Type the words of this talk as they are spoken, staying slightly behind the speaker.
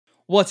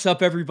What's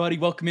up, everybody?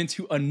 Welcome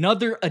into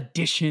another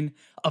edition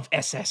of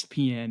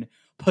SSPN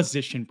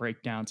Position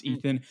Breakdowns,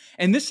 Ethan.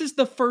 And this is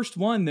the first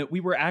one that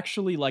we were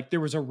actually there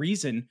was a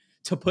reason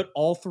to put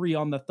all three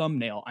on the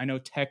thumbnail. I know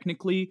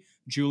technically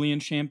Julian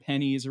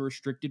Champagnie is a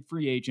restricted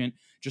free agent,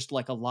 just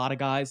like a lot of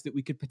guys that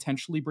we could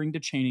potentially bring to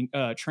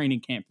training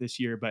camp this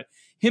year. But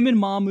him and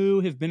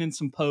Mamu have been in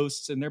some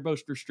posts, and they're both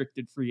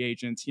restricted free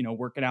agents,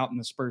 working out in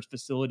the Spurs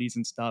facilities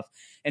and stuff.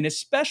 And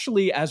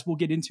especially, as we'll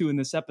get into in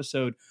this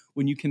episode,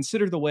 when you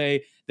consider the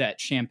way that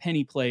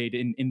Champagnie played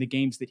in the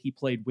games that he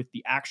played with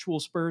the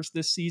actual Spurs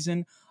this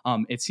season,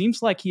 it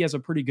seems like he has a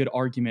pretty good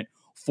argument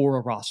for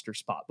a roster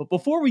spot. But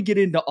before we get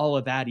into all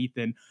of that,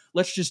 Ethan,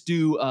 let's just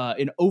do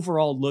an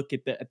overall look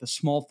at the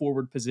small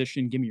forward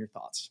position. Give me your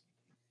thoughts.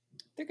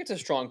 I think it's a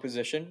strong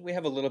position. We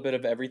have a little bit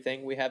of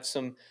everything. We have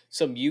some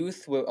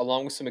youth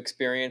along with some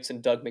experience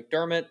in Doug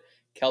McDermott.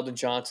 Keldon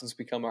Johnson's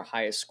become our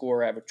highest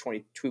scorer, average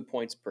 22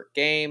 points per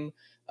game.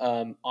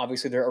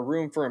 Obviously, there are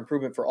room for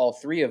improvement for all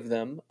three of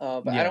them,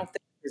 but I don't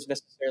think there's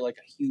necessarily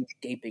a huge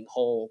gaping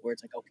hole where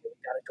it's okay, we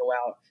got to go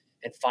out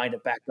and find a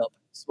backup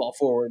small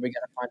forward. We got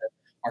to find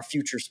our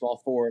future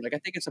small forward. I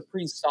think it's a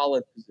pretty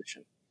solid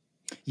position.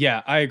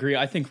 Yeah, I agree.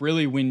 I think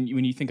really when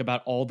you think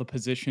about all the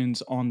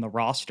positions on the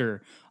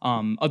roster,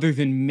 other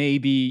than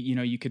maybe,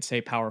 you could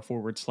say power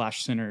forward /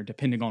 center,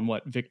 depending on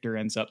what Victor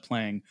ends up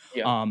playing,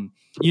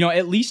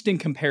 at least in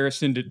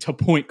comparison to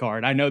point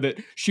guard. I know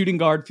that shooting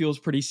guard feels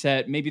pretty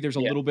set. Maybe there's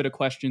a little bit of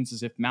questions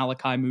as if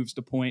Malachi moves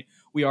to point.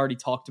 We already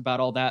talked about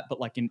all that. But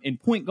in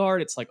point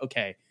guard, it's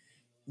okay,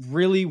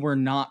 really we're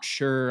not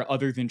sure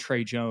other than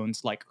Trey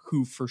Jones,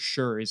 who for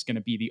sure is going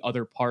to be the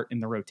other part in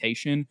the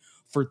rotation.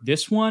 For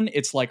this one,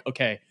 it's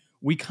okay,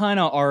 we kind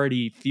of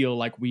already feel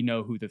like we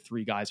know who the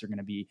three guys are going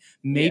to be.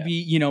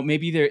 Maybe,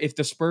 maybe if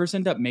the Spurs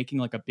end up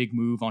making a big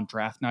move on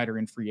draft night or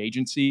in free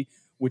agency,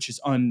 which is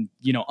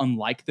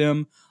unlike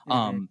them,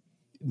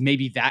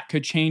 maybe that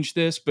could change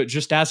this. But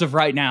just as of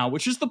right now,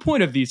 which is the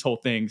point of these whole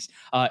things,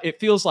 it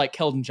feels like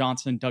Keldon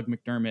Johnson, Doug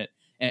McDermott,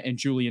 and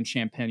Julian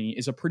Champagnie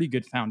is a pretty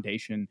good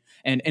foundation.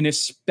 And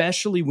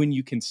especially when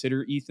you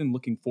consider, Ethan,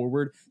 looking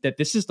forward, that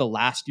this is the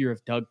last year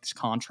of Doug's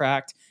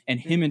contract, and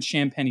him and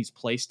Champagnie's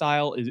play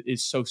style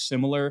is so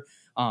similar.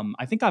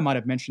 I think I might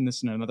have mentioned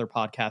this in another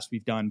podcast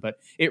we've done, but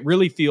it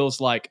really feels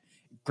like,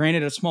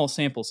 granted a small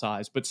sample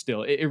size, but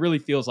still, it really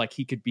feels like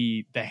he could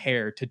be the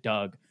heir to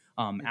Doug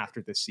after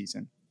this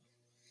season.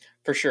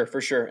 For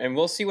sure. And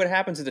we'll see what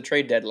happens at the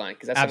trade deadline,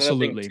 because that's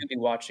Absolutely another thing to be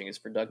watching is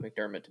for Doug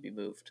McDermott to be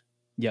moved.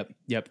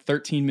 Yep.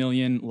 13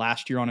 million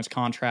last year on his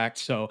contract.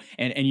 So,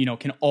 and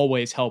can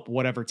always help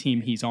whatever team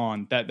he's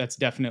on. That's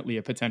definitely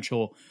a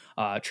potential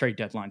trade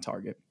deadline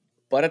target.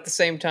 But at the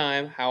same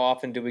time, how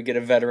often do we get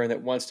a veteran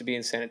that wants to be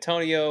in San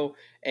Antonio?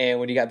 And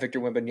when you got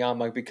Victor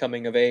Wembanyama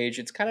becoming of age,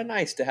 it's kind of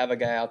nice to have a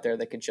guy out there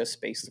that can just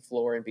space the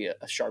floor and be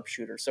a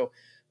sharpshooter. So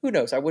who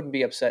knows? I wouldn't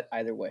be upset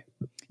either way.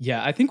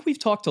 Yeah, I think we've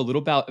talked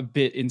a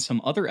bit in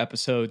some other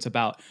episodes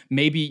about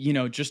maybe,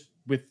 just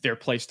with their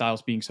play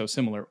styles being so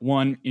similar.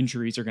 One,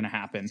 injuries are going to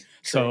happen. True.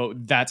 So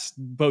that's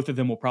both of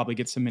them will probably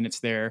get some minutes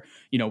there.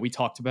 We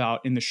talked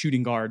about in the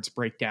shooting guards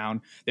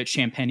breakdown that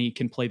Champagnie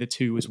can play the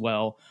two as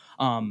well.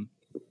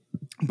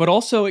 But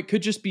also it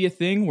could just be a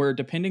thing where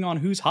depending on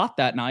who's hot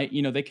that night,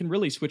 they can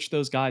really switch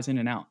those guys in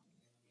and out.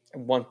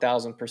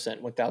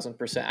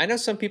 1,000%. I know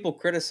some people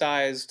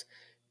criticized,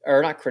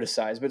 or not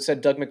criticized, but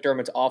said Doug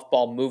McDermott's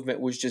off-ball movement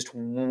was just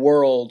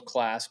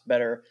world-class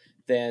better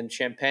than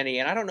Champagnie.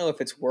 And I don't know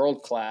if it's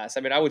world-class. I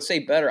mean, I would say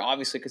better,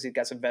 obviously, because he's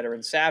got some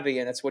veteran savvy,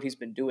 and that's what he's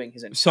been doing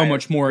his entire so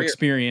much more career.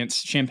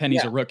 Experience.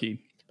 Champagnie's a rookie.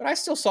 But I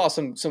still saw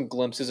some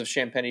glimpses of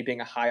Champagnie being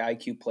a high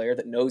IQ player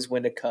that knows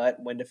when to cut,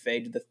 when to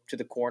fade to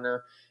the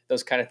corner,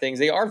 those kind of things.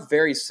 They are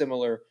very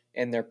similar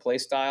in their play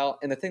style.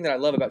 And the thing that I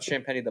love about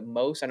Champagnie the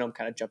most, I know I'm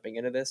kind of jumping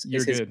into this,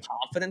 is his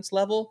confidence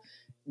level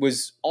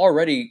was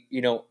already,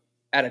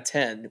 at a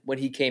 10 when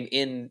he came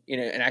in,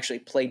 and actually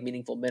played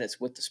meaningful minutes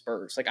with the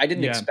Spurs. I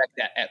didn't expect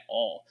that at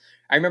all.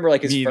 I remember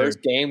his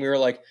first game, we were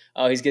like,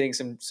 oh, he's getting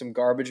some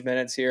garbage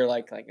minutes here,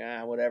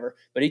 whatever.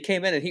 But he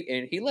came in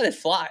and he let it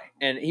fly,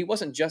 and he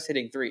wasn't just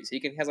hitting threes.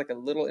 He has a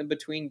little in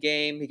between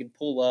game. He can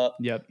pull up.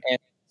 Yep. And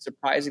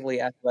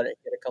surprisingly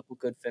athletic. Get a couple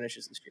good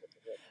finishes this year.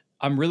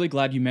 I'm really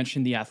glad you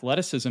mentioned the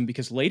athleticism,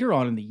 because later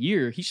on in the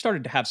year, he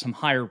started to have some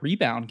higher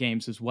rebound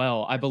games as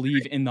well. I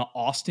believe in the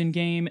Austin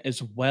game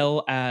as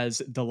well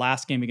as the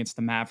last game against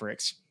the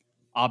Mavericks.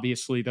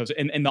 Obviously, those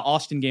and the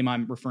Austin game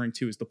I'm referring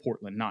to is the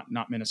Portland,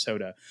 not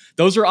Minnesota.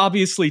 Those are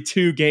obviously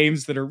two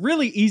games that are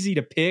really easy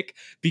to pick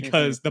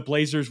because the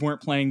Blazers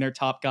weren't playing their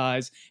top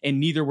guys and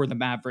neither were the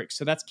Mavericks.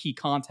 So that's key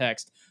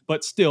context.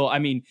 But still, I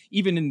mean,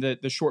 even in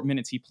the short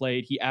minutes he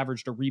played, he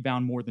averaged a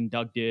rebound more than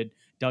Doug did.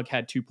 Doug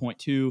had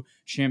 2.2.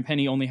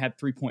 Champagnie only had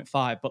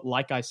 3.5. But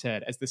like I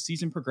said, as the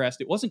season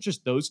progressed, it wasn't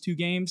just those two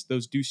games.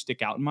 Those do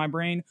stick out in my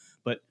brain.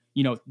 But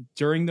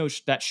during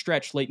that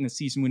stretch late in the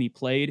season when he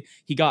played,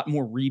 he got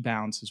more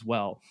rebounds as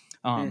well.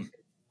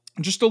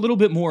 just a little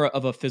bit more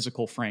of a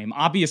physical frame.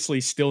 Obviously,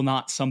 still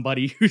not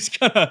somebody who's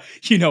gonna,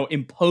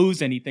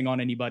 impose anything on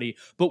anybody.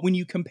 But when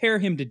you compare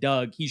him to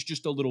Doug, he's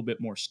just a little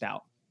bit more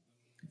stout.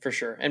 For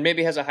sure. And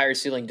maybe has a higher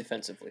ceiling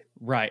defensively.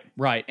 Right.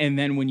 And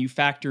then when you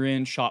factor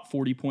in shot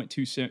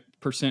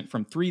 40.2%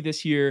 from three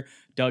this year,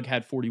 Doug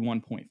had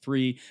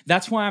 41.3.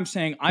 That's why I'm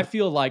saying I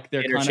feel like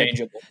they're going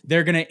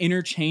to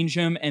interchange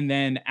him. And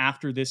then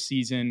after this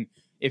season,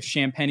 if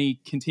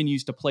Champagnie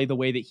continues to play the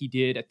way that he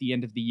did at the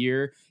end of the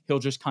year, he'll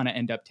just kind of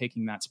end up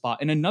taking that spot.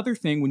 And another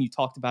thing, when you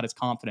talked about his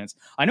confidence,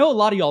 I know a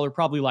lot of y'all are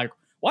probably like,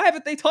 why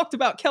haven't they talked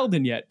about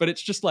Keldon yet? But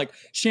it's just like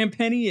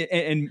Champagnie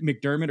and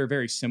McDermott are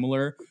very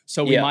similar.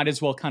 So we might as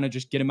well kind of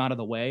just get him out of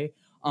the way.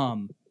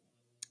 And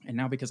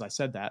now because I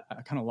said that,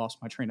 I kind of lost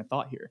my train of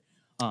thought here.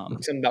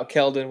 Something about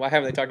Keldon. Why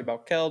haven't they talked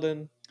about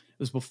Keldon? It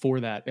was before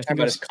that. Talk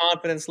about his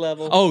confidence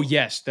level. Oh,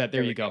 yes.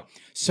 There you go.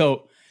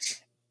 So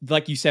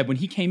like you said, when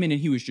he came in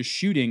and he was just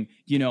shooting,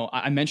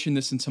 I mentioned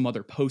this in some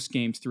other post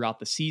games throughout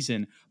the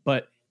season,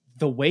 but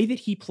the way that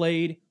he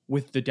played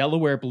with the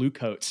Delaware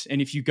Bluecoats,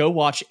 and if you go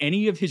watch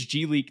any of his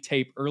G League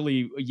tape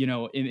early,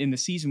 in the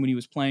season when he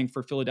was playing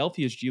for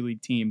Philadelphia's G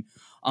League team,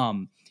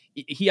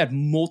 he had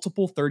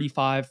multiple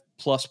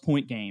 35-plus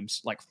point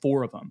games, like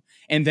 4 of them.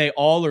 And they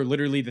all are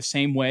literally the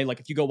same way. Like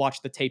if you go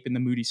watch the tape in the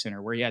Moody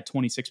Center where he had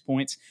 26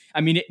 points,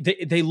 I mean,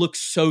 they look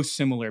so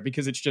similar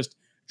because it's just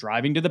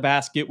driving to the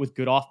basket with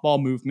good off-ball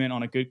movement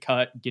on a good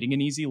cut, getting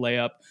an easy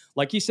layup.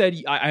 Like you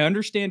said, I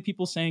understand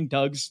people saying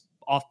Doug's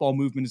off-ball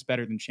movement is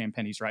better than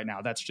Champagnie's right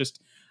now. That's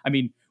just, I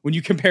mean, when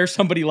you compare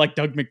somebody like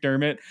Doug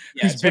McDermott,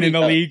 who's been in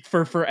the league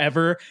for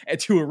forever,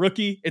 to a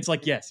rookie, it's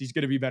like, yes, he's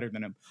going to be better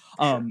than him.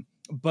 Sure.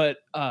 But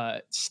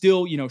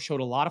still,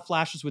 showed a lot of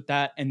flashes with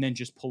that, and then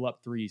just pull up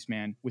threes,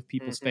 man, with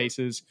people's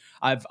faces.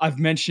 I've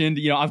mentioned,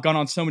 I've gone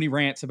on so many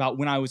rants about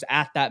when I was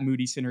at that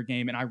Moody Center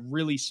game, and I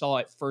really saw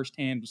it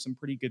firsthand with some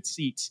pretty good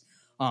seats.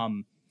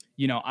 I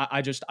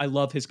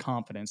love his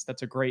confidence.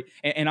 That's a great,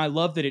 and I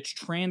love that it's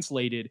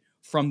translated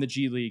from the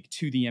G League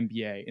to the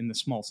NBA in the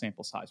small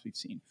sample size we've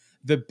seen.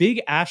 The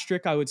big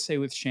asterisk I would say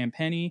with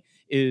Champagnie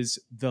is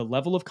the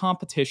level of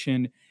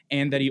competition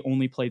and that he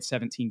only played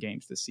 17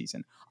 games this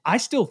season. I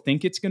still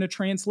think it's going to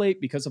translate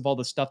because of all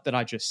the stuff that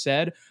I just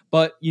said,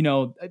 but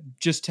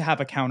just to have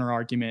a counter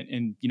argument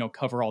and,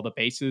 cover all the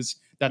bases,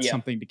 that's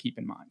something to keep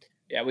in mind.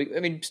 Yeah,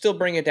 still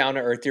bring it down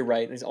to earth. You're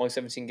right. It's only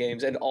 17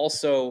 games. And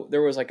also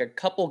there was like a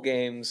couple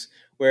games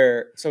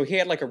where, so he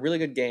had like a really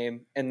good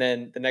game. And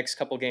then the next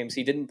couple games,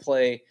 he didn't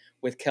play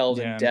with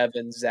Keldon,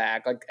 Devin,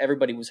 Zach. Like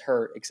everybody was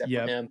hurt except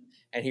for him.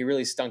 And he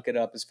really stunk it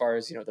up as far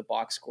as, the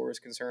box score is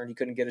concerned. He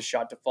couldn't get a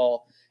shot to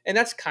fall. And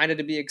that's kind of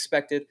to be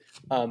expected.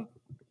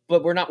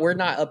 But we're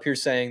not up here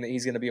saying that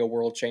he's going to be a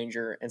world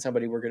changer and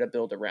somebody we're going to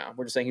build around.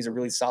 We're just saying he's a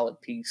really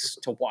solid piece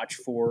to watch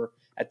for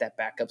at that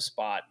backup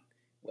spot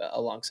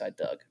alongside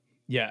Doug.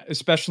 Yeah,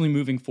 especially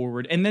moving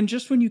forward. And then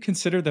just when you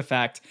consider the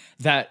fact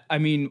that, I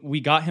mean, we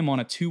got him on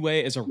a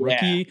 2-way as a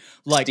rookie,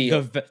 like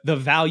the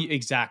value.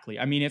 Exactly.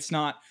 I mean, it's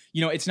not,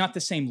 it's not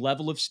the same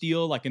level of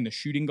steal, like in the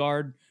shooting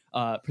guard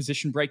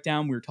position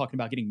breakdown. We were talking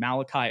about getting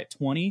Malachi at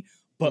 20,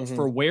 but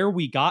for where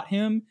we got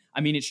him,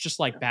 I mean, it's just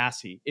like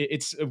Bassey.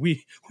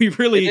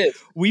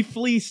 We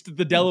fleeced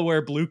the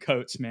Delaware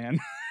Bluecoats, man.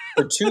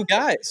 For 2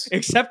 guys.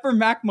 Except for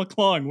Mac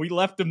McClung. We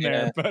left him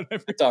there. But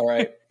it's all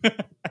right.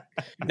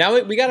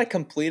 Now we got to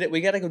complete it.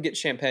 We got to go get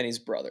Champagnie's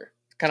brother.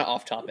 Kind of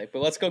off topic,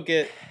 but let's go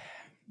get,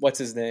 what's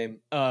his name?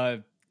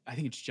 I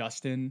think it's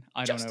Justin.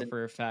 I don't know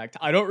for a fact.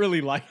 I don't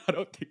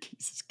think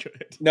he's as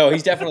good. No,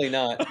 he's definitely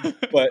not.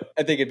 But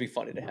I think it'd be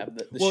funny to have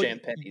the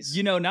Champagnies.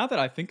 Now that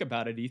I think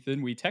about it,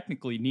 Ethan, we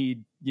technically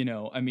need,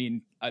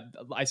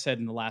 I said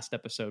in the last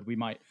episode,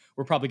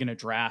 we're probably going to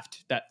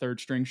draft that 3rd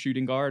string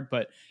shooting guard.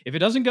 But if it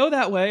doesn't go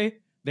that way,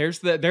 there's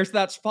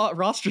that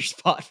roster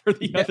spot for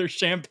the other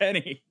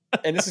Champagnie.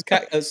 And this is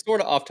kind of,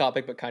 sort of off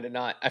topic, but kind of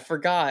not. I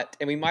forgot,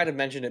 and we might have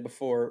mentioned it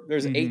before.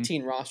 There's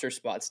 18 roster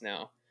spots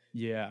now.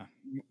 Yeah.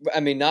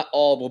 I mean, not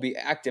all will be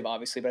active,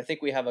 obviously, but I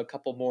think we have a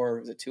couple more.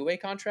 Was it 2-way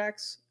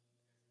contracts?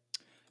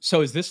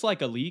 So is this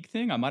like a league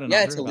thing? I might have not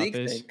heard about this. Yeah, it's a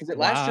league thing. Because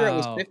last year it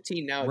was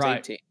 15, now it's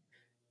 18.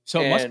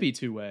 So it must be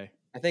 2-way.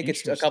 I think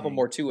it's a couple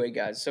more 2-way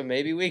guys. So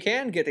maybe we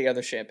can get the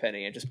other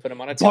Champagnie and just put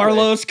him on a 2-way.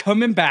 Barlow's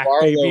coming back,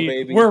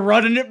 baby. We're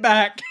running it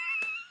back.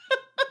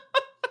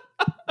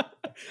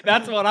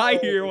 That's what I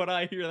hear when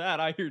I hear that.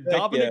 I hear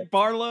Dominic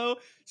Barlow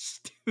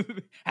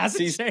has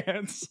a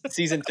chance.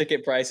 Season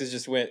ticket prices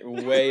just went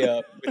way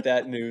up with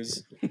that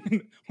news.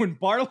 When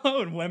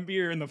Barlow and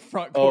Wemby are in the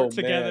front court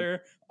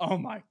together, oh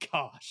my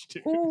gosh,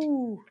 dude.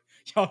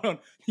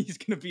 He's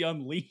going to be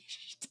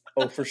unleashed.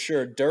 Oh, for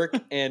sure. Dirk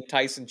and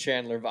Tyson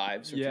Chandler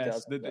vibes.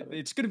 Yes,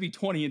 it's going to be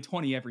 20 and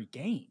 20 every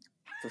game.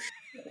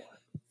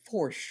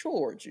 For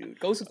sure, Jude.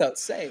 Goes without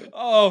saying.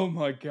 Oh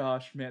my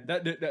gosh, man.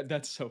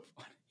 That's so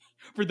funny.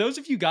 For those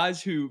of you guys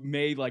who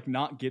may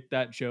not get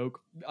that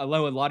joke, I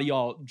know a lot of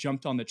y'all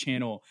jumped on the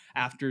channel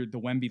after the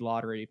Wemby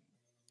lottery.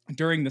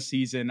 During the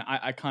season,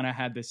 I kind of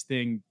had this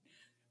thing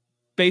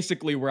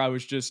basically where I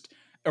was just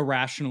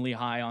irrationally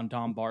high on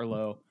Dom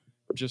Barlow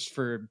just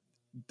for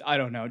I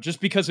don't know, just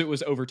because it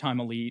was Overtime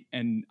Elite.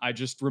 And I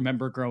just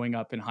remember growing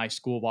up in high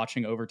school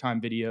watching Overtime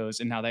videos,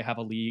 and now they have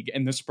a league,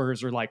 and the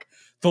Spurs are like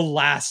the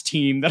last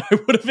team that I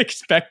would have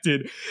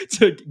expected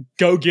to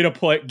go get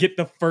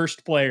the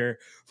first player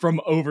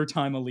from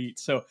Overtime Elite.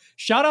 So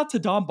shout out to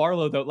Don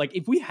Barlow, though. Like,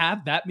 if we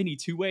have that many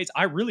two ways,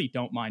 I really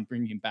don't mind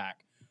bringing him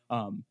back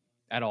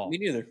at all. Me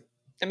neither.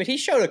 I mean, he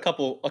showed a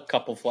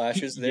couple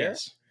flashes there.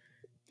 Yes.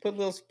 Put a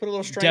little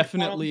strength.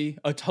 Definitely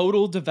a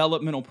total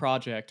developmental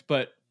project,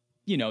 but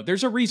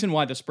there's a reason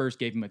why the Spurs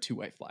gave him a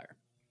two-way flyer.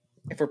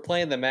 If we're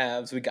playing the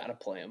Mavs, we got to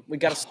play him. We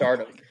got to start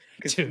him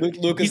because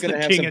Luke is going to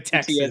have king some of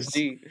Texas.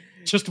 PTSD.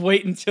 Just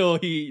wait until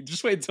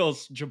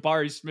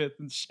Jabari Smith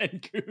and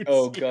Şengün.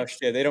 Oh gosh,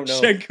 yeah, they don't know.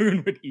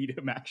 Şengün would eat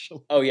him,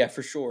 actually. Oh yeah,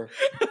 for sure,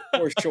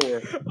 for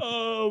sure.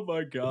 Oh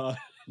my gosh.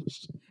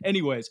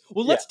 Anyways,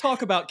 let's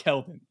talk about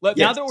Keldon.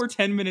 Now that we're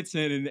 10 minutes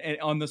in and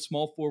on the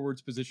small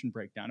forwards position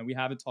breakdown, and we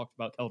haven't talked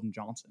about Keldon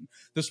Johnson,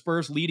 the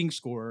Spurs' leading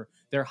scorer,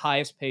 their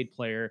highest paid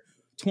player,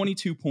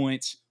 22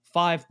 points,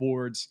 5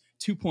 boards,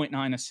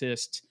 2.9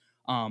 assists.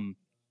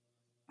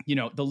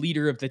 The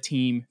leader of the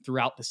team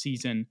throughout the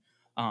season.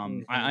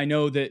 I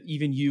know that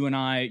even you and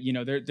I,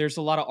 there's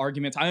a lot of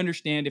arguments. I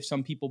understand if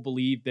some people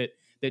believe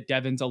that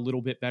Devin's a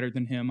little bit better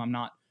than him. I'm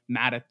not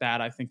mad at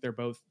that. I think they're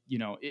both,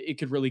 it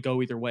could really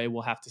go either way.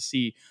 We'll have to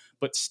see.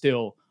 But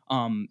still,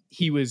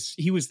 he was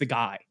the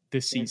guy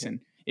this season,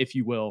 if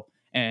you will.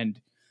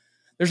 And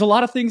there's a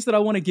lot of things that I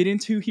want to get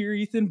into here,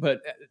 Ethan,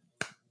 but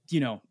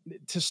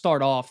to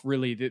start off,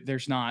 really,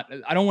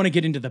 I don't want to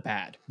get into the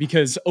bad,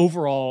 because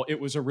overall it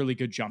was a really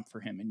good jump for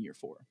him in year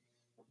 4.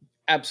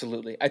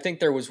 Absolutely. I think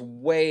there was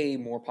way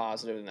more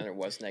positive than there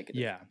was negative.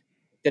 Yeah.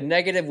 The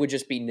negative would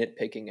just be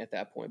nitpicking at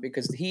that point,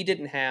 because he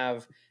didn't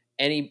have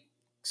any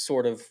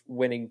sort of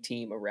winning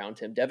team around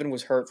him. Devin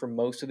was hurt for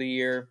most of the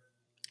year.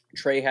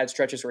 Trey had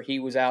stretches where he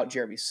was out.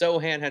 Jeremy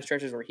Sohan had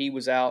stretches where he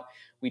was out.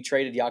 We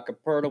traded Jakob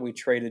Poeltl. We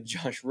traded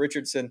Josh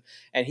Richardson.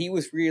 And he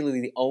was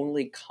really the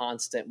only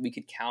constant we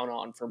could count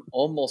on from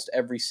almost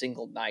every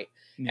single night.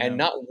 Yeah. And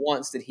not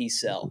once did he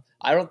sell.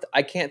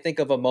 I can't think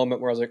of a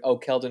moment where I was like, oh,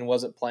 Keldon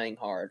wasn't playing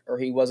hard, or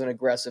he wasn't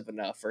aggressive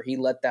enough, or he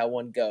let that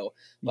one go.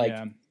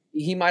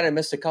 He might have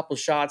missed a couple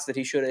shots that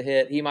he should have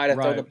hit. He might have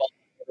thrown the ball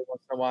every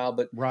once in a while,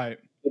 but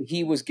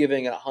he was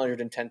giving it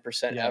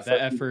 110% effort.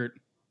 The effort.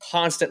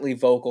 Constantly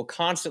vocal,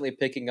 constantly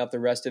picking up the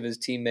rest of his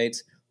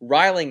teammates,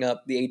 riling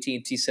up the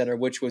AT&T Center,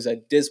 which was a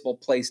dismal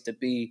place to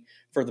be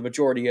for the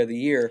majority of the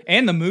year.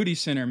 And the Moody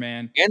Center,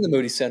 man. And the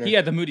Moody Center. He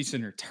had the Moody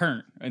Center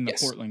turn in the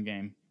Portland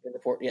game.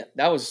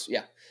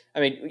 I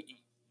mean,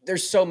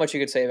 there's so much you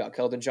could say about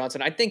Keldon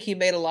Johnson. I think he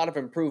made a lot of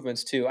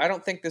improvements, too. I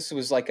don't think this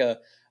was like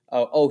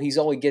he's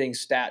only getting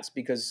stats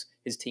because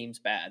his team's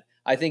bad.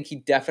 I think he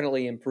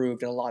definitely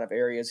improved in a lot of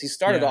areas. He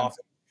started off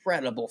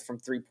incredible from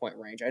 3-point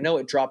range. I know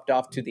it dropped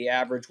off to the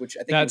average, which I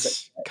think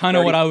that's kind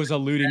of what I was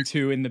alluding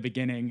to in the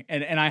beginning.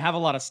 And I have a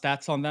lot of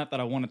stats on that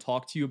I want to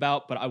talk to you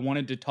about, but I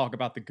wanted to talk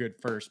about the good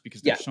first,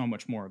 because there's so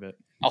much more of it.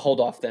 I'll hold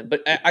off then.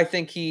 But I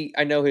think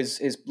I know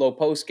his low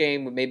post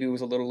game maybe was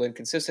a little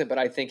inconsistent, but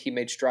I think he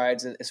made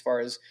strides as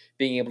far as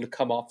being able to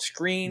come off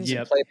screens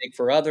and play big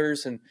for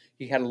others. And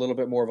he had a little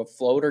bit more of a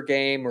floater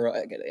game, or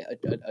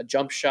a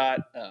jump shot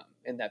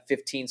in that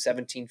 15,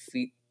 17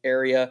 feet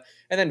area.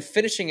 And then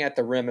finishing at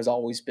the rim has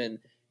always been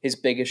his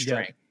biggest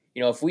strength.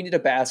 If we need a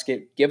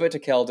basket, give it to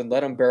Keldon,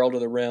 let him barrel to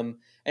the rim.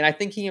 And I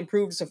think he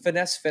improved as a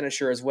finesse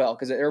finisher as well,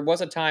 because there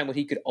was a time when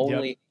he could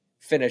only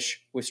finish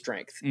with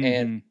strength.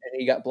 And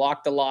he got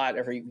blocked a lot,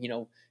 or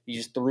he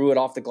just threw it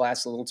off the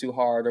glass a little too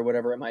hard, or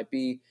whatever it might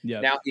be.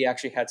 Now he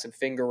actually had some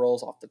finger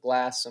rolls off the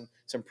glass,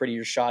 some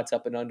prettier shots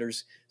up and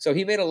unders. So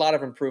he made a lot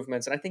of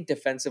improvements. And I think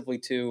defensively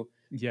too,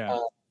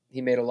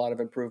 he made a lot of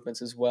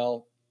improvements as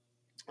well.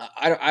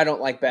 I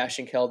don't like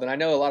bashing Keldon. I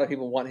know a lot of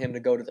people want him to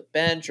go to the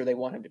bench, or they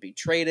want him to be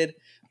traded.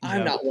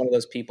 I'm not one of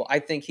those people. I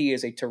think he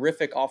is a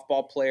terrific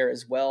off-ball player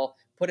as well.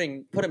 Put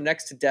him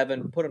next to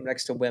Devin, put him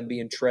next to Wemby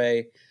and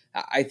Trey.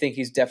 I think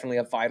he's definitely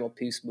a vital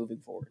piece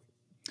moving forward.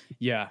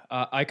 Yeah,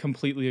 I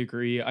completely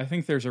agree. I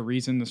think there's a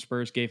reason the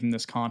Spurs gave him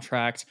this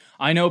contract.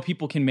 I know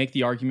people can make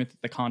the argument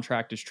that the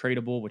contract is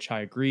tradable, which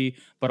I agree,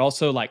 but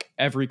also like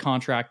every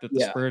contract that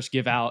the Spurs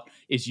give out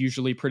is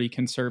usually pretty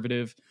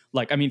conservative.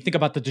 Like, I mean, think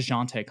about the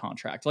DeJounte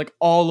contract. Like,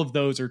 all of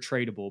those are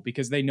tradable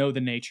because they know the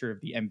nature of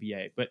the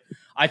NBA. But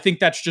I think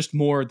that's just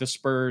more the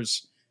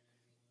Spurs,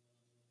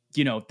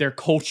 their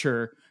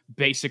culture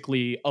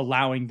basically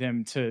allowing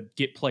them to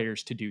get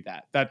players to do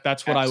that.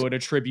 That's what I would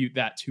attribute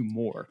that to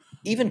more.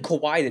 Even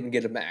Kawhi didn't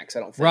get a max, I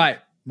don't think.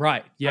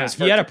 Right. Yeah,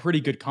 he had a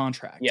pretty good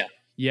contract.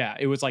 Yeah,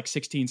 it was like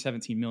 16,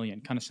 17 million,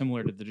 kind of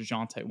similar to the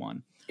DeJounte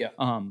one. Yeah.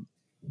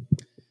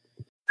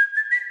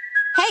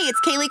 Hey,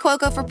 it's Kaylee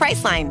Cuoco for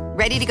Priceline.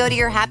 Ready to go to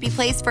your happy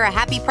place for a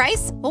happy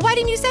price? Well, why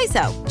didn't you say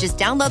so? Just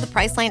download the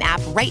Priceline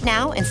app right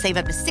now and save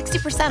up to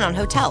 60% on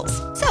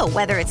hotels. So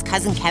whether it's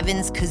Cousin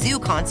Kevin's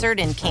Kazoo Concert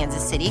in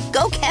Kansas City,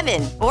 go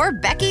Kevin, or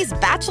Becky's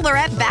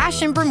Bachelorette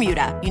Bash in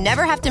Bermuda, you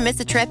never have to miss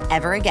a trip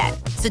ever again.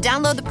 So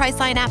download the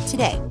Priceline app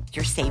today.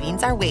 Your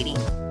savings are waiting.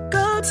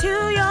 Go Go to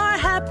your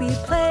happy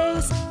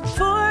place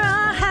for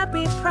a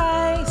happy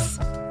price.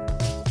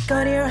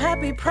 Go to your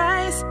happy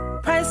price,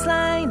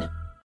 Priceline.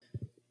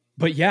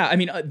 But yeah, I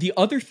mean, the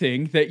other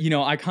thing that,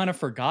 I kind of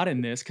forgot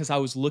in this, because I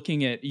was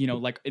looking at,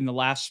 like in the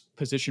last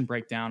position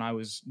breakdown, I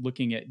was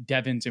looking at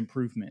Devin's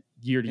improvement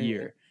year to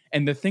year.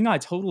 And the thing I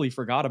totally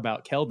forgot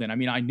about Keldon, I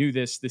mean, I knew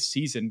this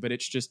season, but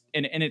it's just,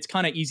 and it's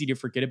kind of easy to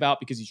forget about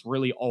because he's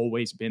really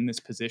always been this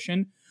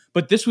position.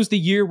 But this was the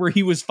year where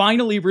he was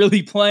finally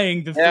really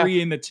playing the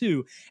 3 and the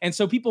 2. And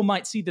so people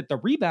might see that the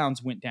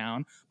rebounds went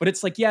down, but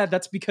it's like, yeah,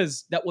 that's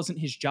because that wasn't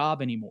his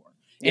job anymore.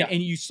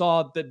 And you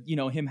saw that,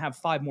 him have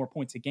 5 more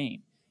points a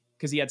game,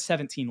 because he had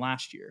 17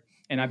 last year.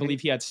 And I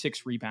believe he had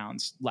 6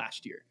 rebounds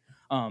last year.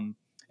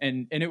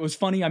 And it was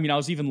funny. I mean, I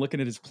was even looking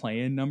at his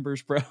play-in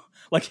numbers, bro.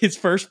 Like his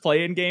first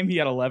play-in game, he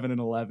had 11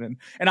 and 11.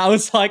 And I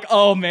was like,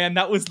 oh man,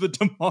 that was the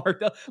DeMar.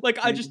 Like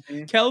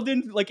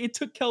Keldon, like it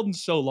took Keldon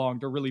so long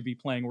to really be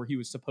playing where he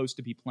was supposed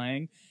to be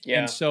playing. Yeah.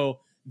 And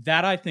so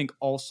that, I think,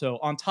 also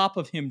on top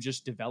of him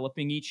just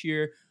developing each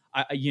year,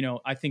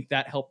 I think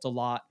that helped a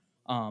lot.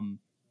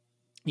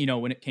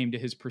 When it came to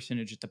his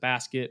percentage at the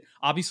basket.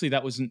 Obviously,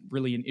 that wasn't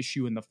really an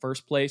issue in the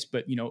first place,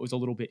 but, it was a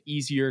little bit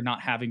easier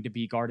not having to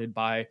be guarded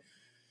by,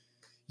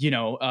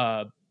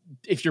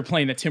 if you're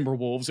playing the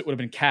Timberwolves, it would have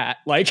been Cat.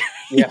 Like,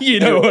 you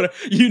know what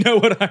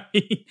I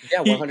mean?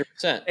 Yeah,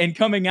 100%. And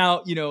coming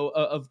out,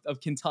 of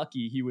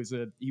Kentucky, he was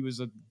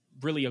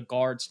really a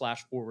guard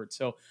 / forward.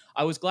 So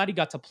I was glad he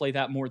got to play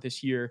that more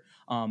this year.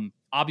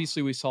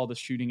 Obviously, we saw the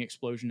shooting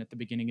explosion at the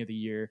beginning of the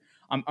year.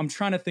 I'm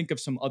trying to think of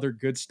some other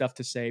good stuff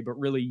to say, but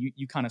really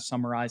you kind of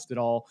summarized it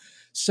all.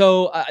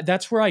 So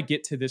that's where I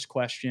get to this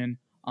question.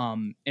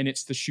 And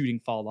it's the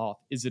shooting fall off.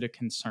 Is it a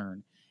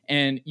concern?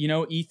 And,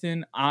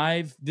 Ethan,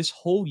 this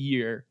whole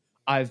year,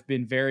 I've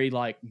been very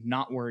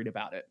not worried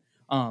about it.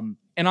 And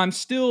I'm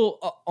still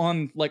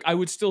I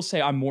would still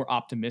say I'm more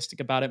optimistic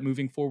about it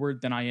moving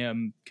forward than I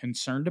am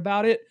concerned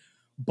about it.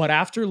 But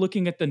after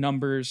looking at the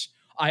numbers,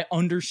 I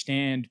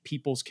understand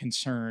people's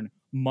concern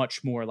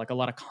much more, like a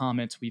lot of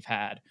comments we've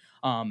had.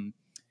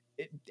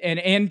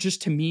 And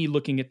just to me,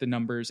 looking at the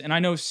numbers, and I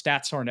know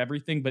stats aren't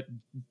everything, but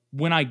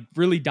when I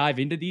really dive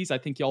into these, I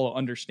think y'all will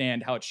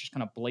understand how it's just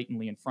kind of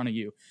blatantly in front of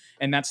you.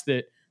 And that's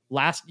that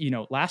last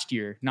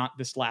year, not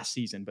this last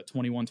season, but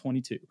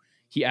 21-22,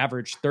 he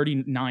averaged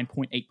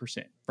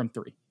 39.8% from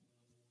 3,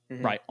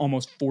 right?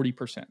 Almost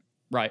 40%,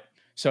 right?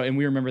 So, and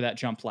we remember that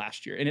jump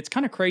last year. And it's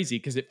kind of crazy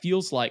because it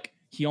feels like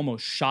he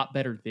almost shot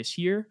better this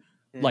year,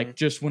 like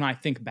just when I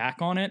think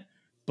back on it.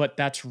 But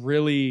that's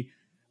really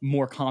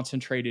more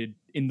concentrated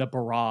in the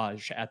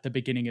barrage at the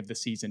beginning of the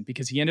season,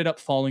 because he ended up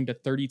falling to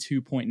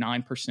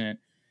 32.9%.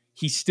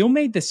 He still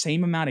made the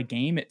same amount of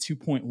game at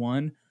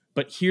 2.1,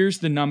 but here's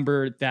the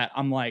number that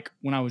I'm like,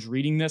 when I was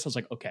reading this, I was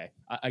like, okay,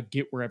 I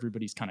get where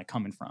everybody's kind of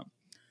coming from.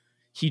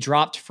 He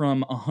dropped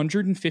from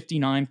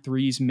 159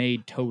 threes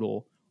made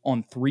total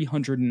on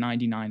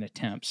 399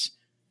 attempts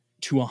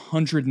to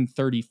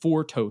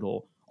 134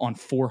 total on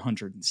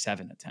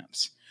 407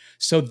 attempts.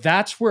 So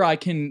that's where I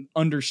can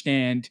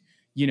understand,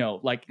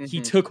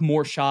 he took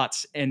more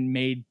shots and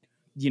made,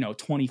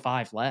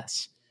 25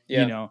 less,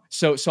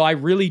 so I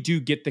really do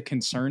get the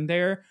concern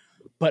there,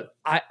 but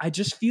I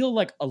just feel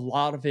like a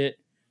lot of it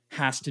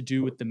has to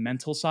do with the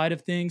mental side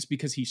of things,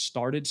 because he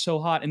started so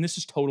hot, and this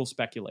is total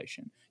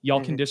speculation.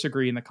 Y'all can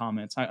disagree in the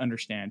comments. I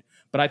understand,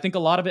 but I think a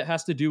lot of it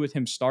has to do with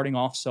him starting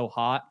off so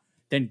hot,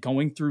 then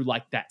going through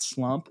that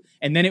slump.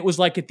 And then it was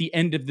like at the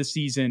end of the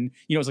season,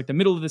 it was like the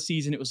middle of the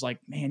season, it was like,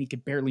 man, he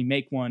could barely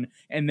make one.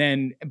 And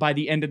then by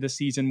the end of the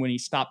season, when he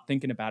stopped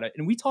thinking about it,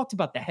 and we talked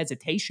about the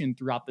hesitation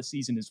throughout the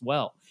season as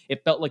well.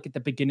 It felt like at the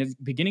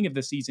beginning of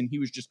the season, he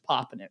was just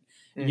popping it,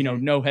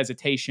 no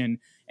hesitation.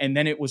 And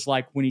then it was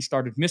like when he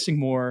started missing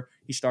more,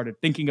 he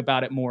started thinking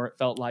about it more, it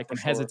felt like, and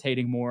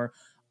hesitating more.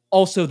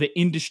 Also, the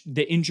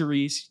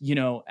injuries,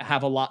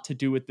 have a lot to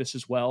do with this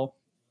as well.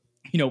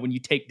 When you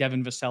take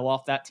Devin Vassell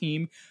off that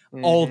team,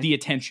 all the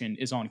attention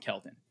is on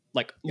Keldon,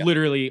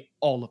 literally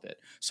all of it.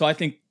 So I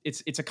think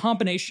it's a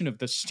combination of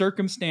the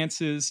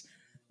circumstances,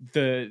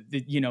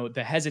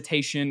 the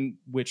hesitation,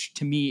 which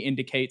to me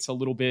indicates a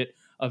little bit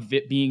of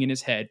it being in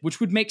his head,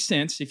 which would make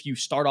sense if you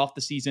start off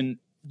the season,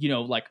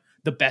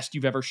 the best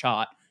you've ever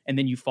shot, and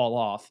then you fall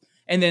off.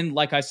 And then,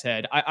 like I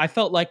said, I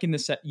felt like in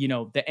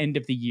the end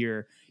of the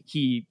year,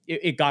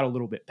 it got a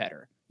little bit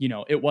better.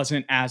 It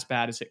wasn't as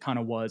bad as it kind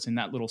of was in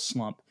that little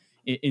slump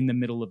in the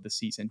middle of the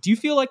season. Do you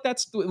feel like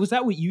was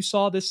that what you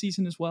saw this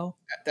season as well?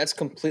 That's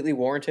completely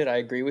warranted. I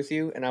agree with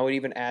you. And I would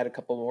even add a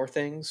couple more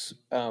things.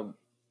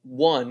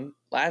 One,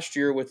 last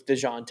year with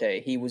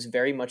DeJounte, he was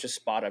very much a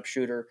spot up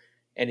shooter.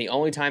 And the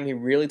only time he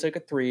really took a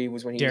 3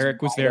 was when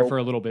Derek was there for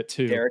a little bit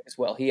too. Derek as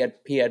well. He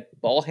had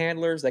ball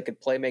handlers that could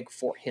play make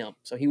for him.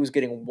 So he was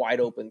getting wide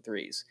open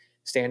 3s,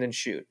 stand and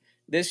shoot.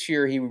 This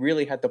year, he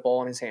really had the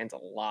ball in his hands a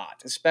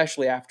lot,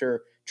 especially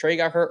after Trey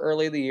got hurt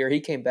early in the year. He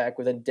came back,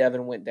 but then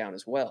Devin went down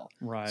as well.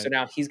 Right. So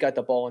now he's got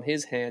the ball in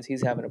his hands.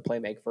 He's having to play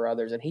make for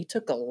others. And he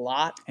took a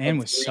lot and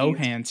of with threes.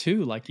 Sohan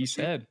too, like you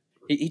said.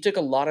 He took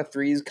a lot of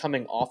 3s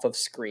coming off of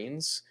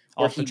screens,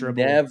 where Off the he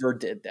dribble. never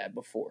did that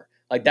before.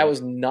 Like that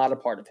was not a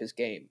part of his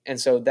game. And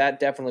so that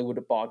definitely would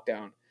have bogged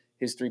down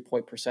his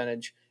 3-point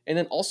percentage. And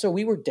then also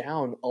we were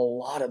down a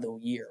lot of the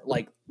year.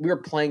 Like we were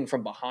playing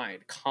from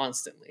behind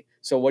constantly.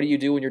 So what do you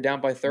do when you're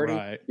down by 30?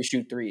 Right. You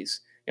shoot threes,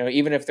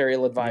 even if they're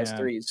ill-advised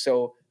threes.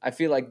 So I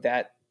feel like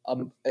that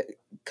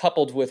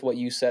coupled with what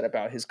you said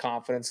about his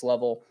confidence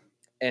level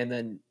and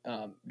then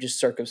just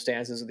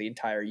circumstances of the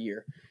entire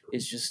year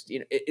is just,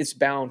 it's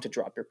bound to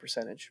drop your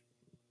percentage.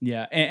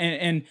 Yeah.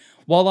 And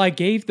while I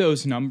gave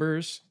those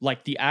numbers,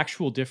 like the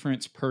actual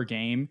difference per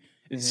game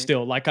is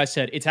still, like I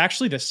said, it's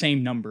actually the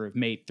same number of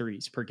made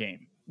threes per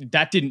game.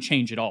 That didn't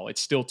change at all.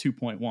 It's still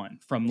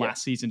 2.1 from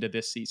last season to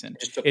this season.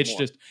 It's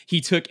just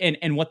he took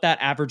and what that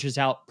averages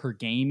out per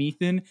game,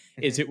 Ethan,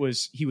 is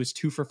he was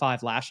 2 for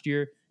 5 last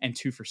year and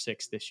 2 for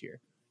 6 this year.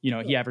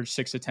 He averaged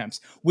 6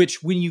 attempts,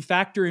 which when you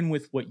factor in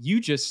with what you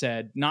just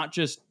said, not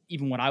just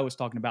even what I was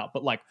talking about,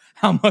 but like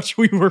how much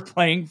we were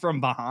playing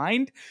from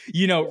behind,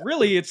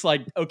 really it's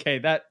like, okay,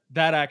 that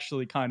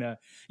actually kind of,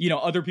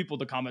 other people in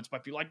the comments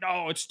might be like,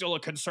 no, it's still a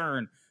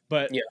concern.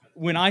 But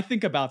when I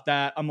think about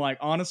that, I'm like,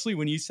 honestly,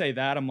 when you say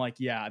that, I'm like,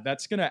 yeah,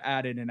 that's going to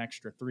add in an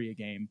extra 3 a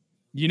game.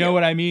 You know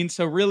what I mean?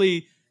 So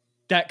really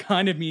that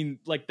kind of mean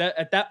like that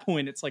at that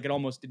point, it's like, it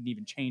almost didn't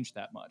even change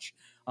that much.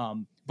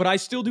 But I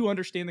still do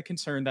understand the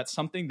concern. That's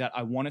something that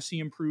I want to see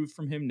improved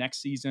from him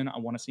next season. I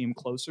want to see him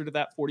closer to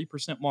that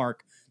 40%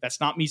 mark. That's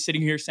not me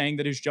sitting here saying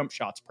that his jump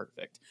shot's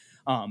perfect.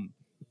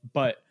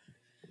 But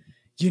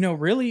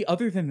really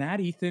other than that,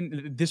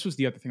 Ethan, this was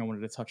the other thing I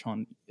wanted to touch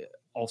on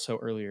also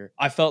earlier.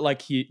 I felt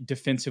like he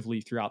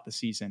defensively throughout the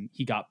season,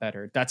 he got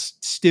better. That's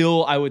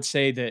still, I would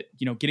say that,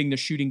 getting the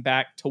shooting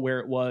back to where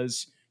it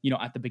was,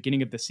 at the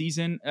beginning of the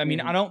season. I mean,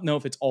 I don't know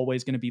if it's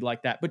always going to be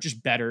like that, but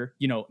just better,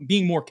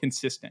 being more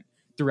consistent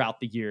throughout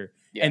the year.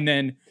 Yeah. And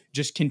then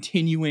just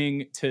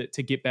continuing to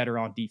get better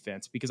on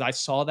defense, because I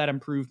saw that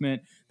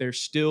improvement. There's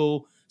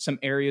still some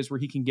areas where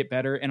he can get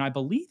better. And I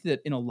believe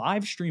that in a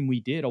live stream we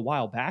did a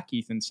while back,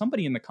 Ethan,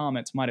 somebody in the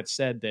comments might have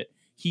said that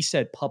he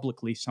said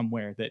publicly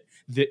somewhere that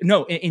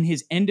in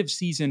his end of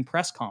season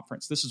press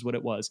conference, this is what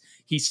it was.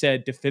 He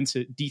said defense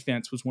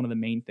was one of the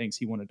main things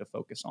he wanted to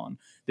focus on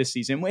this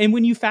season. And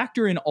when you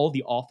factor in all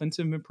the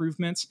offensive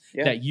improvements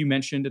that you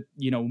mentioned,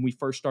 when we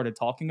first started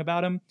talking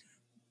about him,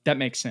 that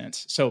makes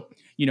sense. So,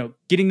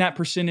 getting that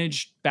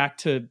percentage back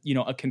to,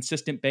 a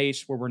consistent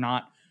base where we're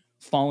not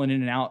falling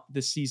in and out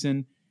this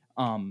season,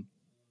 and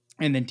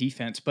then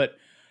defense. But,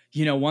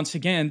 once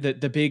again,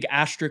 the big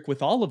asterisk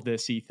with all of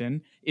this,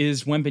 Ethan,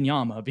 is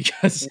Wembanyama,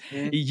 because,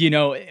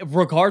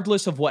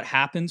 regardless of what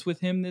happens with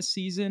him this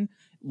season,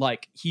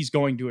 like he's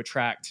going to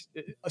attract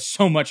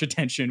so much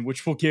attention,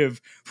 which will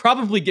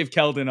probably give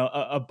Keldon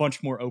a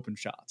bunch more open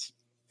shots.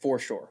 For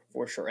sure.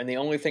 And the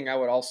only thing I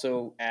would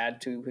also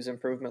add to his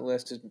improvement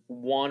list is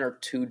 1 or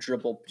 2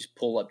 dribble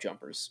pull-up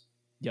jumpers.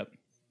 Yep.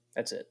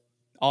 That's it.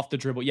 Off the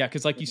dribble. Yeah,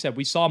 because like you said,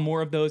 we saw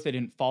more of those. They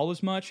didn't fall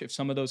as much. If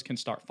some of those can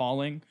start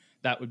falling,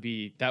 that would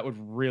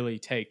really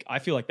take, I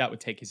feel like that would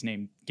take his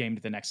game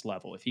to the next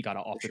level if he got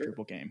an off the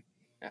dribble game.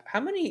 How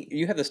many,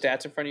 you have the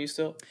stats in front of you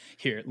still?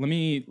 Here, let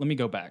me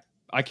go back.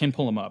 I can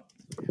pull them up.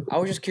 I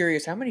was just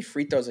curious, how many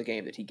free throws a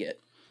game did he get?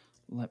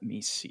 Let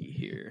me see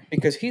here.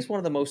 Because he's one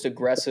of the most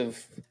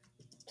aggressive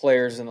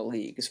players in the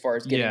league as far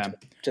as getting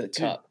to the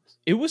cup.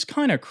 It was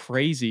kind of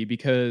crazy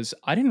because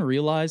I didn't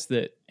realize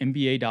that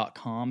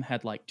NBA.com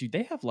had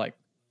they have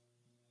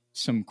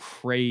some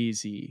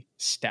crazy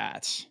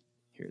stats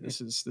here.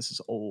 This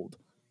is old,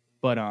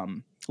 but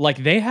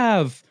they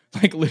have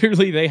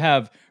literally they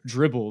have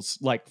dribbles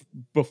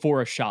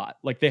before a shot.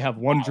 They have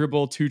 1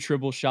 dribble, 2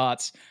 dribble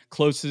shots,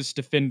 closest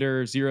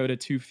defender 0 to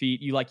 2 feet.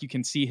 You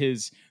can see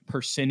his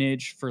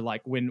percentage for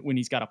when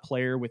he's got a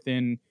player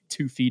within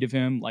 2 feet of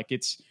him.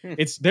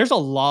 There's a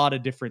lot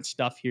of different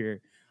stuff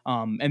here.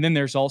 And then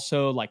there's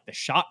also the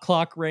shot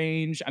clock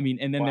range. I mean,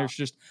 and then there's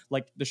just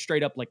the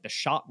straight up the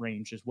shot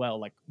range as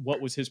well.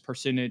 What was his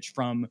percentage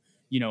from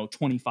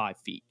 25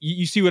 feet?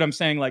 You see what I'm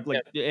saying?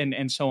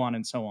 And so on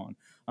and so on.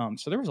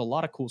 So there was a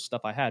lot of cool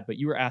stuff I had, but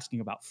you were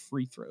asking about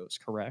free throws,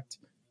 correct?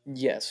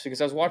 Yes,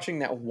 because I was watching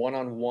that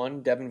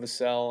one-on-one Devin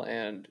Vassell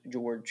and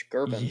George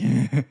Gervin.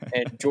 Yeah.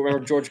 And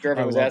George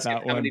Gervin was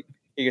asking how many.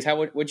 He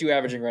goes, what you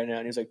averaging right now?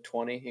 And he was like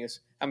 20. He goes,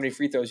 how many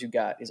free throws you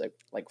got? He's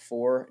like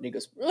 4. And he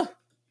goes, ugh.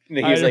 And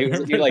he's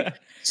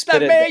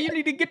that man, you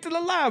need to get to the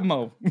line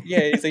more.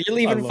 Yeah, he's like, you're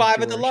leaving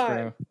 5 at the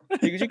line.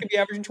 Because you could be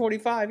averaging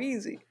 25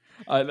 easy.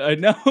 I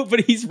know,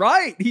 but he's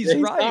right. He's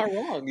right. Not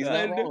wrong. He's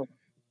not wrong.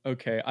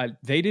 Okay,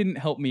 they didn't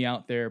help me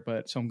out there,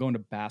 so I'm going to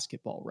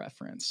Basketball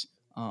Reference.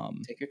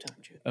 Take your time,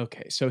 Jude.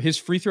 Okay, so his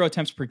free throw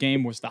attempts per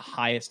game was the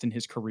highest in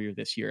his career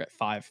this year at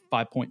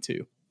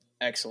 5.2.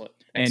 Excellent.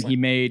 And he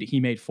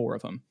made 4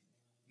 of them.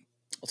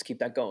 Let's keep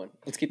that going.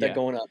 Let's keep that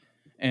going up.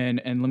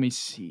 And let me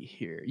see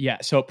here. Yeah,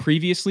 so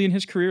previously in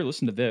his career,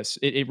 listen to this.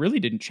 It really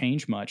didn't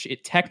change much.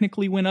 It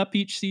technically went up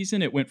each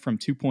season. It went from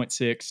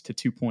 2.6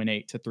 to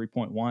 2.8 to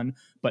 3.1,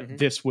 but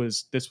this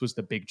was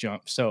the big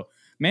jump. So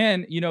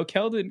man,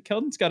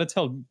 Keldon's got to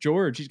tell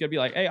George. He's got to be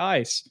like, hey,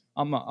 Ice,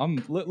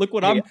 look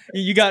what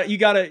you got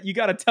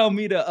to tell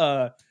me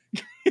to,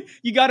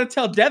 you got to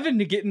tell Devin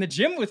to get in the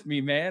gym with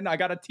me, man. I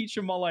got to teach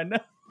him all I know.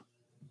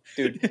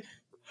 Dude,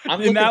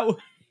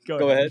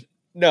 Go ahead.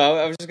 No,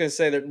 I was just going to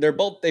say they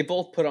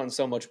both put on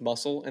so much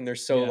muscle, and they're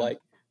so like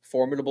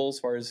formidable as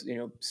far as,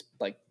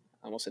 like,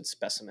 I almost said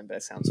specimen, but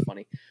that sounds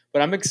funny.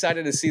 But I'm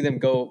excited to see them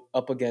go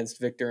up against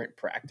Victor in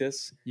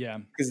practice. Yeah.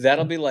 Because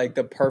that'll be like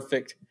the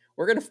perfect.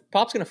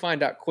 Pop's gonna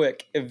find out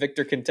quick if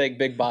Victor can take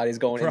big bodies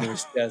going into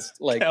his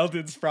chest. Like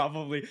Keldon's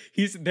probably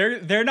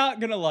they're not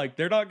gonna want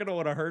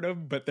to hurt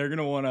him, but they're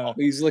gonna want to. Oh,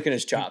 he's licking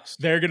his chops.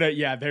 They're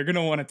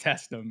gonna want to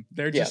test him.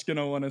 They're just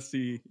gonna want to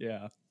see.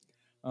 Yeah.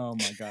 Oh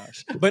my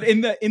gosh. But in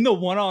the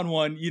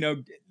one-on-one,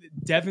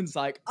 Devin's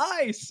like,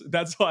 Ice.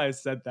 That's why I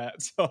said that.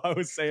 So I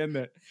was saying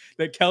that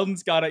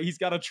Keldon's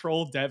gotta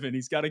troll Devin.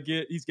 He's gotta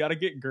get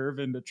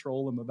Gervin to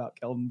troll him about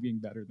Keldon being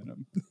better than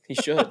him. He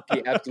should.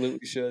 He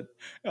absolutely should.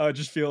 I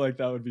just feel like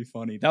that would be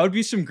funny. That would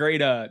be some great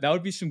that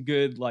would be some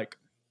good like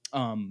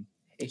HEB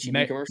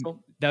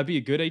commercial. That'd be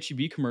a good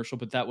HEB commercial,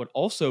 but that would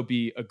also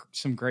be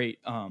some great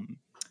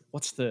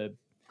what's the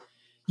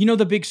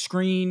the big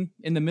screen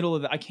in the middle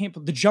of the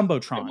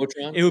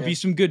Jumbotron. It would be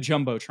some good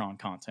Jumbotron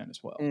content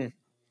as well.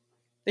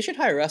 They should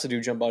hire us to do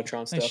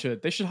Jumbotron stuff.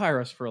 They should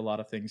hire us for a lot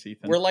of things,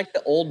 Ethan. We're like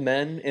the old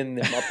men in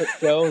the Muppet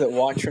Show that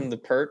watch from the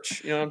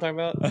perch. You know what I'm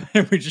talking about?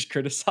 And we just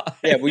criticize.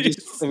 Yeah, we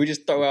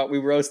just throw out. We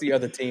roast the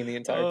other team the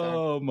entire time.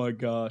 Oh my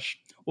gosh.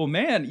 Well,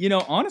 man,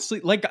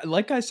 honestly,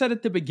 like I said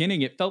at the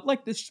beginning, it felt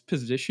like this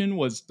position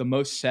was the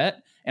most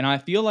set, and I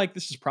feel like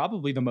this is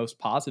probably the most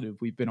positive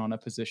we've been on a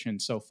position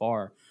so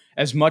far.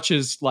 As much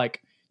as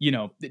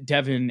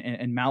Devin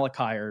and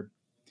Malachi are,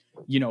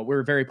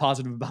 we're very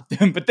positive about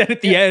them. But then at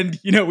the end,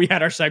 we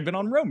had our segment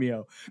on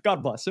Romeo.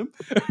 God bless him.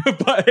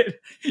 But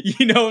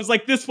it was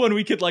like this one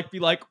we could be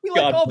like, we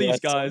like all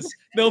these guys.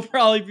 They'll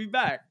probably be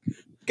back.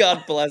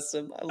 God bless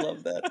him. I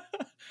love that.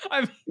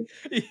 I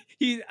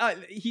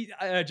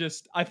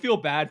feel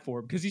bad for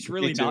him because he's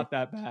really not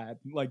that bad.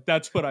 Like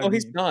that's what I mean.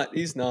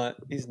 He's not.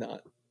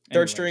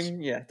 Third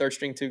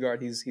string two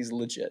guard. He's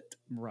legit.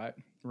 Right.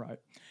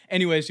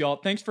 Anyways, y'all,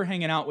 thanks for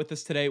hanging out with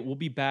us today. We'll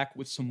be back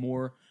with some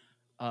more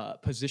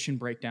position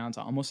breakdowns.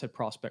 I almost said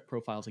prospect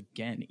profiles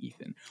again,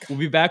 Ethan. We'll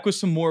be back with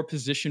some more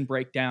position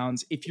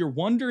breakdowns. If you're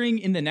wondering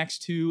in the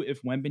next two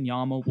if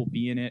Wembanyama will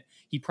be in it,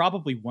 he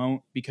probably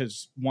won't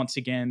because, once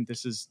again,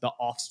 this is the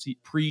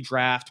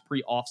pre-draft,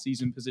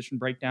 pre-offseason position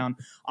breakdown.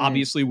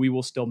 Obviously, we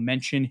will still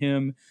mention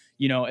him,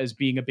 as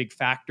being a big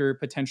factor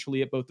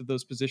potentially at both of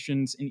those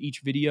positions in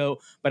each video.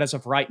 But as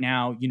of right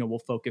now, we'll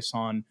focus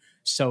on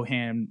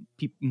Sohan,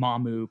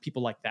 Mamu,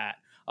 people like that.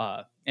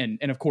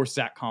 And of course,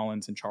 Zach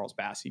Collins and Charles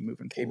Bassey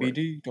moving forward.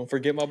 KBD, don't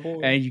forget my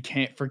boy. And you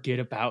can't forget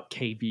about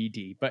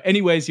KBD. But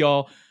anyways,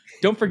 y'all,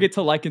 don't forget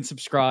to like and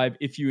subscribe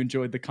if you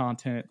enjoyed the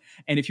content.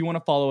 And if you want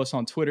to follow us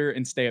on Twitter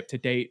and stay up to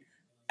date,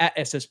 at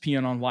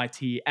SSPN on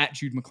YT, at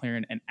Jude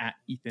McLaren, and at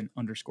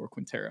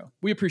Ethan_Quintero.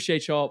 We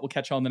appreciate y'all. We'll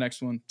catch y'all in the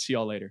next one. See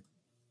y'all later.